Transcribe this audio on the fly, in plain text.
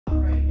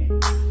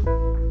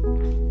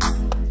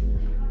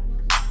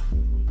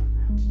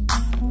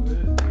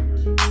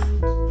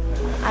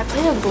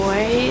play a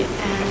boy,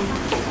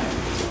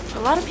 and a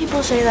lot of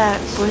people say that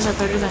boys are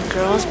better than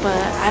girls, but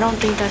I don't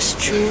think that's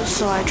true,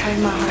 so I tried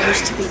my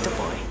hardest to beat the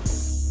boy.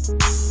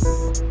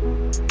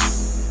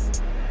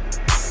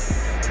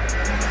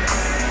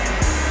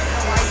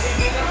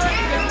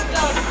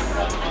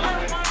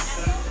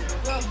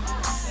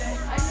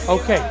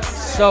 Okay,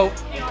 so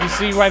you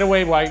see right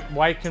away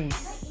why it can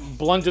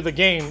blunder the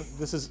game.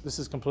 This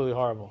is completely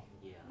horrible.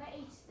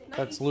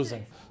 That's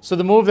losing. So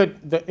the move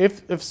that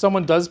if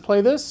someone does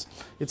play this,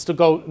 it's to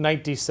go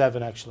knight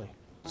d7 actually.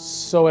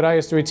 So at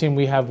IS3 team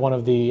we have one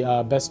of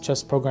the best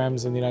chess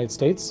programs in the United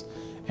States,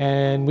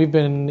 and we've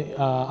been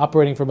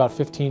operating for about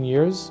 15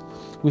 years.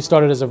 We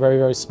started as a very,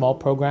 very small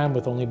program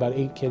with only about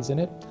 8 kids in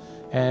it.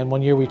 And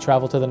one year we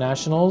traveled to the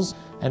nationals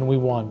and we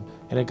won.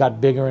 And it got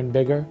bigger and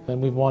bigger.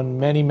 And we've won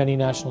many, many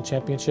national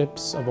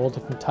championships of all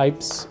different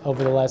types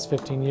over the last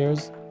 15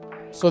 years.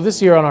 So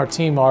this year on our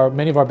team,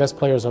 many of our best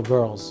players are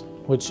girls,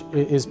 which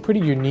is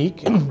pretty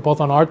unique,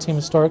 both on our team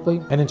historically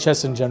and in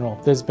chess in general.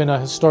 There's been a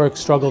historic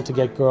struggle to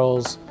get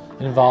girls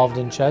involved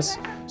in chess.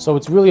 So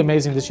it's really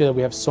amazing this year that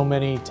we have so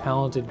many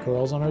talented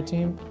girls on our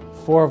team.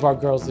 4 of our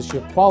girls this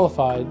year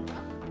qualified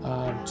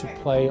to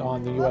play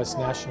on the U.S.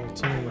 national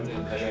team.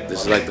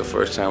 This is like the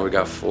first time we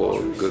got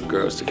 4 good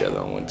girls together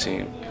on one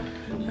team,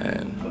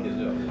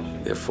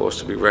 and they're forced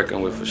to be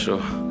reckoned with for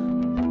sure.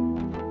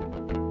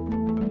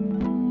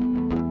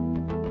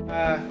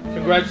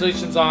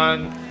 Congratulations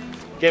on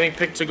getting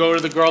picked to go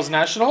to the girls'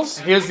 nationals.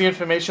 Here's the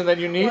information that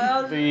you need.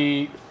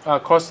 The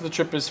cost of the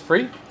trip is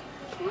free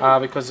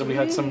because we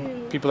had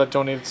some people that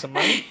donated some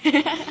money.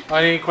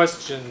 Any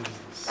questions?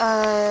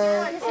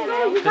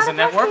 Does it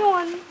network?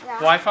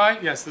 Wi-Fi?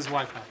 Yes, there's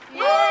Wi-Fi.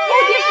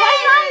 Oh,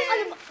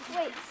 there's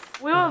Wi-Fi? Wait.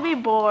 We will be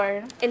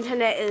bored.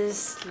 Internet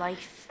is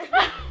life.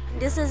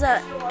 This is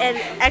an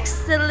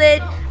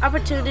excellent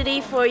opportunity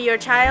for your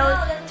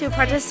child to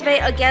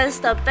participate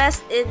against the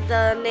best in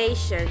the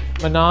nation.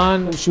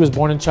 Manon, she was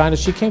born in China.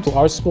 She came to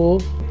our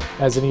school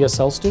as an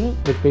ESL student,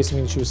 which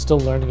basically means she was still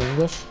learning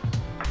English.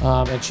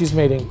 And she's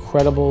made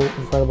incredible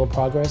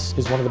progress.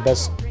 She's one of the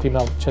best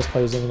female chess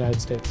players in the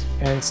United States.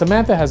 And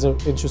Samantha has an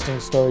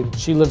interesting story.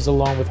 She lives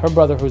alone with her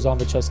brother, who's on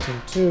the chess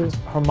team too.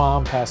 Her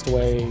mom passed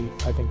away,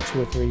 I think,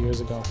 2 or 3 years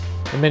ago.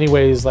 In many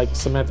ways, like,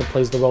 Samantha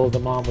plays the role of the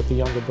mom with the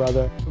younger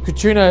brother.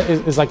 Katrina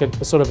is like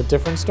a sort of a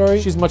different story.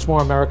 She's much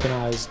more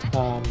Americanized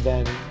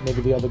than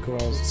maybe the other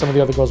girls. Some of the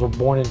other girls were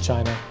born in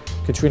China.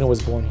 Katrina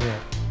was born here.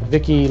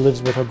 Vicky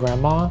lives with her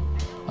grandma.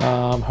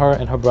 Her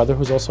and her brother,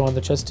 who's also on the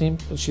chess team.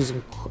 She's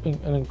an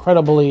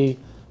incredibly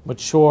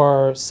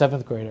mature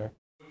 7th grader.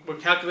 We're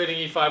calculating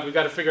e5. We've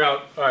got to figure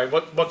out, all right,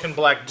 what can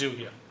black do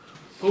here?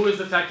 Who is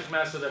the tactic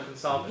master that can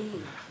solve it?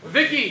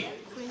 Vicky!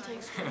 Queen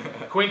takes.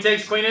 Queen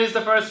takes. Queen is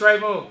the first right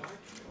move.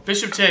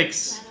 Bishop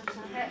takes.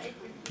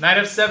 Knight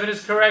f7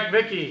 is correct,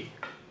 Vicky.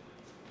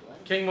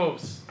 King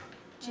moves.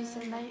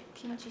 G7, knight,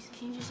 king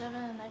G7,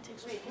 and knight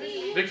takes.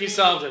 Vicky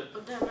solved it.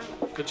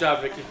 Good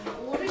job, Vicky.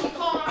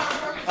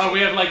 Oh,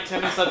 we have like 10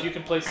 minutes left. You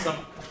can play some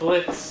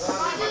blitz.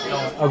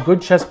 A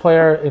good chess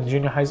player in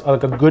junior high school,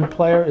 like a good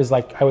player, is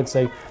like, I would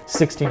say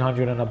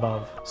 1600 and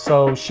above.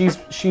 So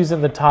she's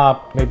in the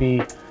top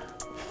maybe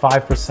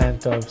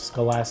 5% of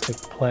scholastic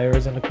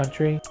players in the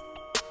country.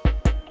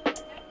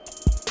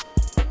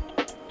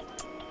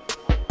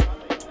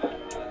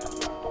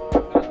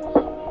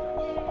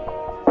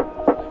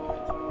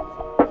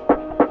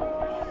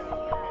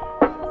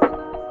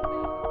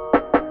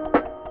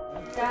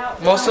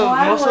 Most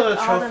of the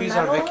trophies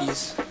are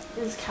Vicky's.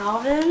 Is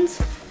Calvin's.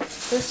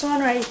 This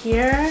one right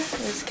here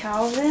is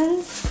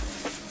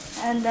Calvin's.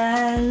 And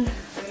then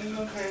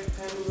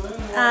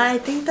I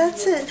think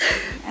that's it.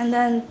 And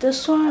then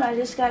this one, I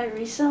just got it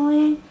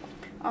recently,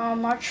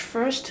 March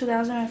 1st,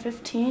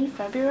 2015,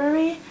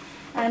 February.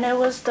 And it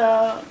was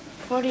the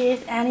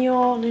 48th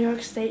annual New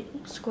York State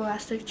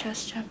Scholastic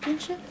Chess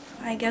Championship.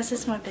 I guess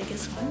it's my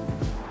biggest one.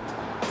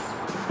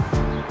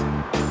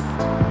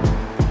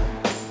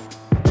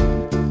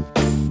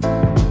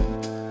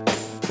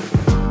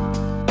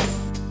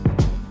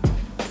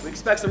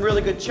 Expect some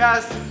really good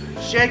chess.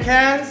 Shake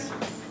hands.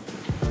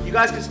 You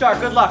guys can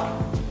start. Good luck.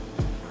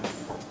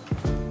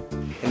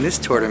 In this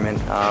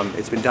tournament,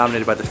 it's been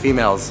dominated by the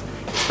females.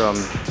 It's from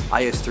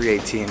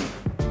IS318.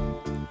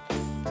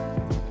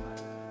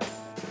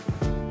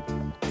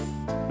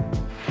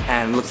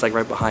 And it looks like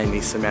right behind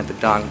me, Samantha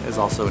Dong is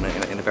also in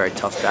a very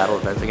tough battle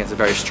against a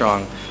very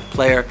strong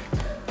player.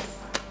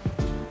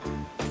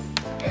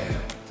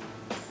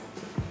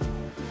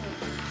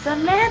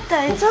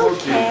 Samantha, it's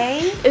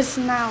okay. It's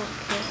not okay.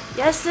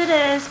 Yes, it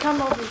is.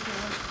 Come over here.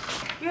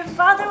 Your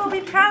father will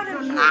be proud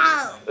of you.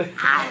 No.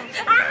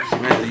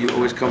 Samantha, you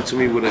always come to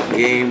me with a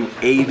game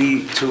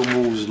 82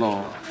 moves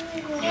long.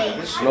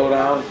 Slow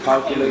down,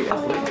 calculate.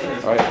 All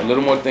right, a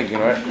little more thinking,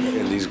 right?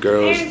 And these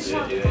girls,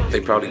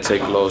 they probably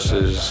take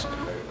losses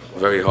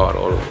very hard,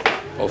 all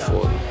 4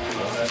 of them.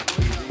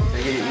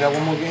 You got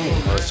one more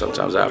game.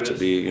 Sometimes I have to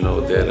be,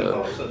 there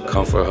to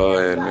comfort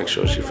her and make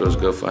sure she feels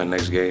good for her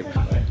next game.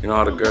 You know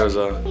how the girls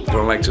are. They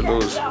don't like to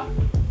lose.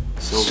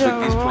 So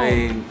Vicky's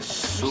playing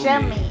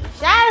Sumi.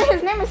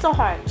 His name is so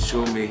hard.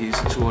 Sumi, he's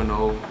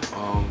 2-0,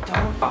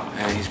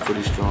 and he's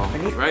pretty strong.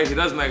 Right? He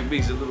doesn't like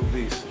beasts, a little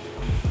beast.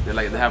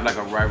 They have like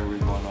a rivalry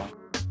going on.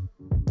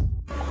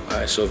 All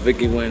right, so if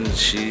Vicky wins,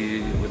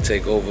 she would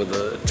take over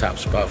the top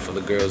spot for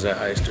the girls at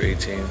Ice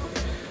 318.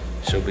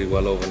 She'll be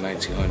well over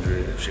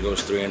 1900 if she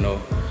goes 3-0.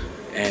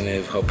 And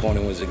if her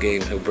opponent wins the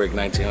game, he'll break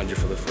 1900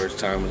 for the first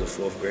time as a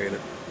 4th grader.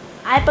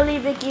 I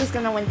believe Vicky is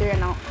gonna win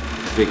 3-0.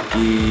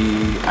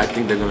 Vicky, I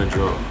think they're gonna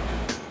draw.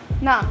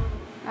 No,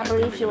 I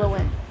believe she will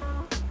win.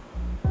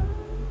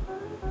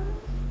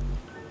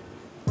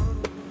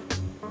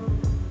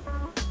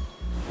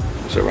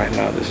 So right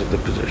now, this is the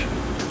position.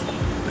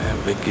 Man,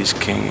 Vicky's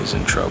king is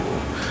in trouble.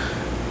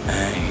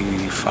 And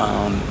he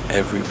found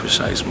every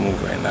precise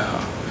move right now.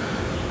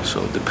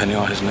 So depending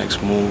on his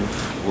next move,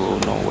 we'll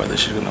know whether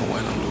she's gonna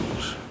win or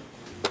lose.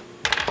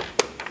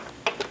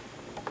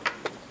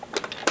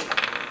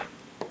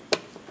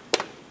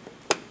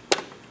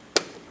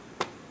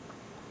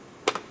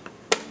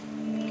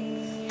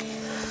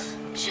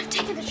 Should have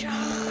taken the draw.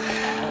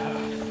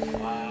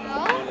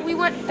 Well, we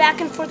went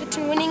back and forth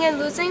between winning and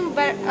losing,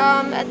 but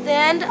at the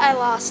end, I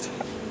lost.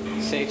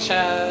 Say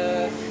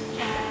chess.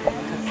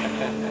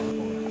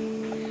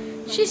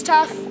 She's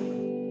tough.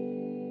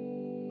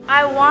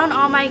 I won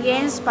all my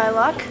games by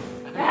luck.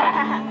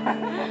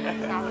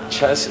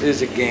 Chess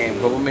is a game.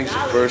 Whoever makes the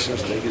first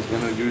mistake is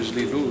gonna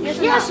usually lose.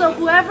 Yeah, so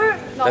whoever...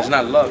 No. That's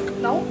not luck.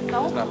 No,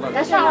 That's not luck.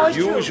 That's not always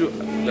true.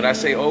 Usually. Did I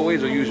say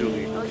always or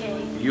usually?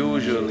 Okay.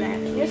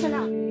 Usually. Yes or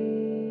no?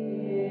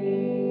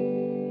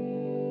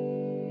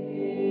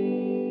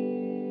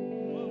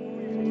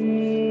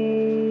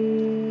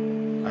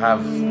 I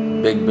have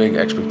big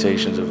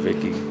expectations of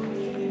Vicky.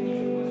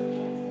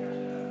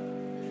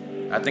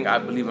 I think I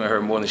believe in her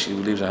more than she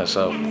believes in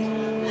herself.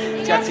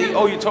 Tiati?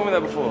 Oh, you told me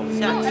that before.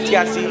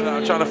 Tiati.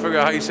 I'm trying to figure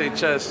out how you say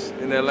chess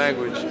in their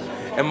language.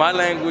 In my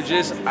language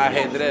is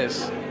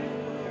ajedrez.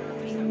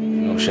 You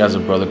know, she has a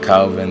brother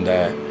Calvin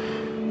that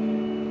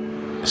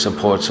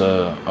supports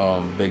her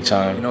big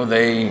time. You know,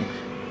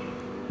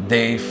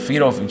 they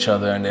feed off each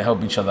other and they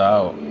help each other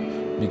out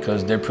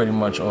because they're pretty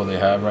much all they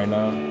have right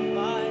now.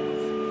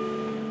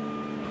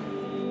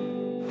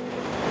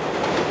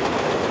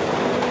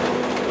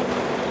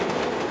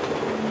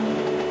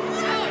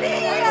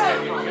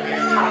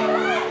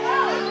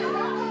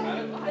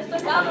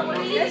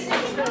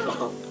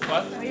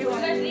 What?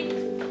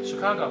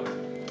 Chicago.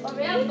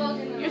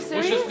 You're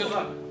serious? Wish us good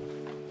luck.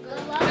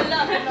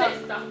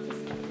 Good luck.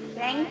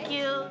 Thank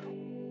you.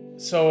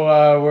 So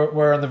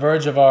we're on the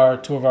verge of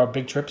two of our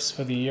big trips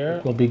for the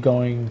year. We'll be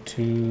going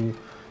to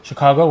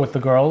Chicago with the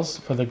girls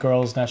for the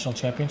girls' national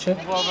championship.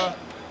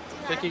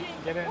 Vicky,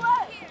 get in.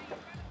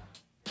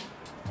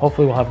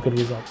 Hopefully we'll have good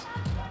results.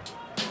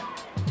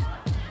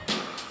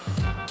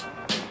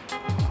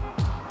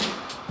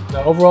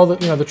 Overall,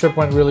 the trip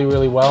went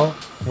really well.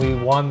 We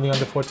won the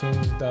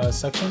under-14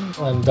 section,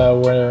 and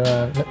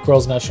we're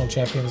girls' national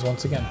champions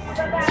once again.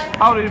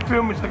 How do you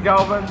feel, Mr.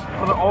 Galvin,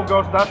 for the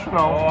all-girls national?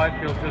 Oh, I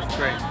feel just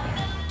great.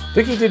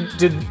 Vicky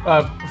did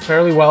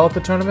fairly well at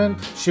the tournament.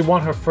 She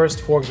won her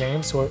first 4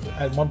 games, so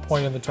at one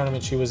point in the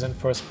tournament she was in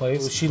first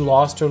place. She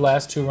lost her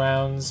last 2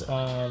 rounds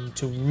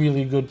to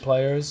really good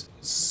players.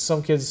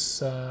 Some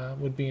kids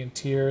would be in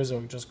tears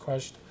or just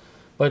crushed.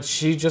 But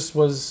she just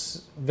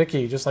was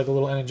Vicky, just like a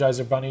little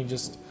Energizer bunny,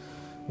 just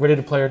ready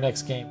to play her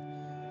next game.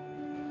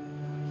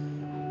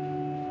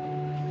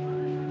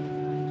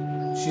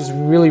 She's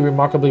really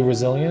remarkably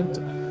resilient.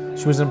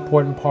 She was an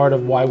important part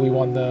of why we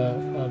won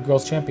the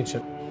girls'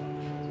 championship.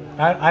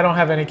 I don't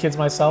have any kids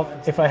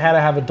myself. If I had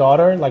to have a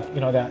daughter, I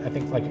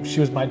think if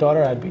she was my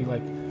daughter, I'd be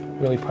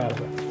really proud of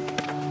her.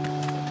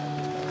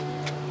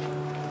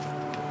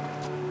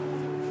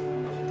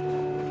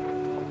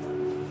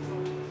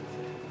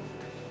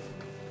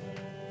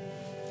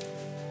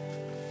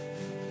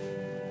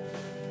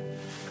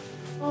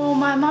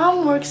 My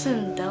mom works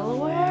in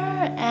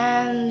Delaware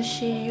and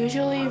she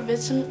usually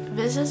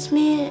visits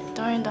me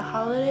during the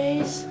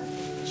holidays.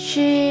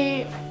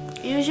 She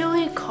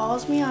usually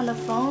calls me on the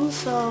phone,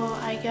 so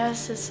I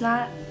guess it's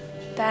not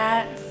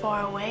that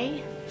far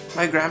away.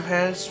 My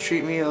grandparents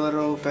treat me a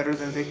little better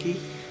than Vicky,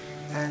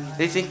 and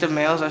they think the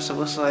males are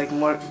supposed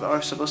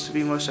to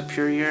be more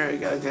superior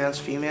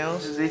against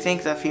females. They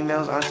think that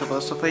females aren't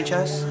supposed to play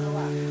chess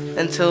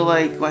until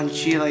when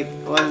she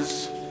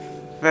was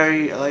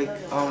very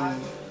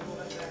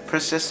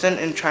persistent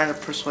in trying to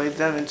persuade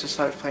them into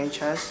start playing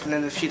chess, and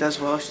then if she does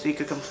well, she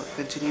could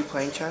continue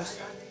playing chess.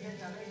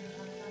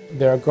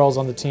 There are girls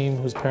on the team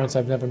whose parents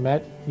I've never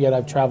met, yet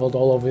I've traveled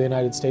all over the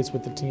United States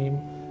with the team,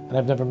 and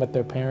I've never met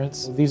their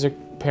parents. These are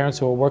parents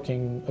who are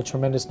working a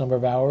tremendous number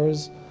of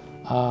hours,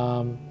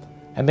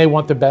 and they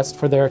want the best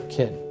for their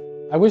kid.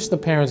 I wish the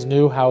parents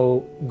knew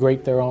how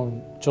great their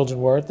own children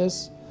were at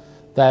this,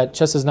 that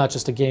chess is not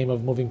just a game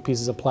of moving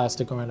pieces of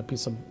plastic around a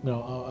piece of,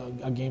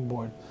 a game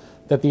board,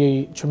 that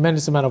the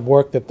tremendous amount of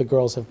work that the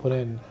girls have put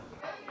in.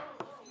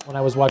 When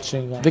I was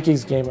watching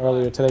Vicky's game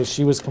earlier today,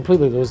 she was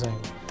completely losing.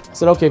 I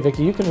said, okay,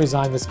 Vicky, you can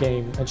resign this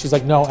game. And she's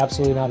like, no,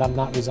 absolutely not. I'm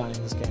not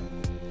resigning this game.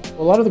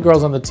 A lot of the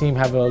girls on the team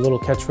have a little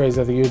catchphrase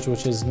that they use,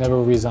 which is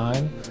never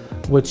resign,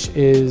 which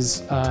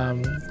is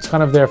it's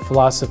kind of their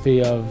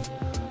philosophy of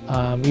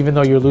even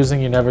though you're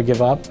losing, you never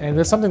give up. And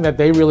it's something that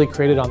they really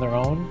created on their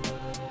own.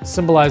 It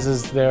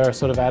symbolizes their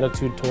sort of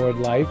attitude toward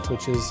life,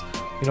 which is,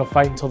 you know,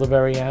 fight until the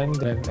very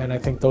end. And I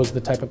think those are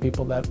the type of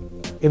people that,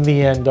 in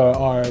the end,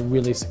 are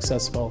really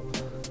successful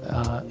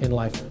in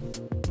life.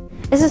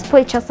 This is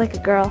play chess like a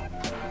girl.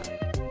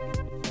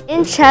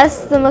 In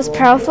chess, the most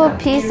powerful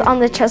piece on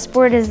the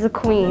chessboard is the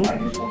queen.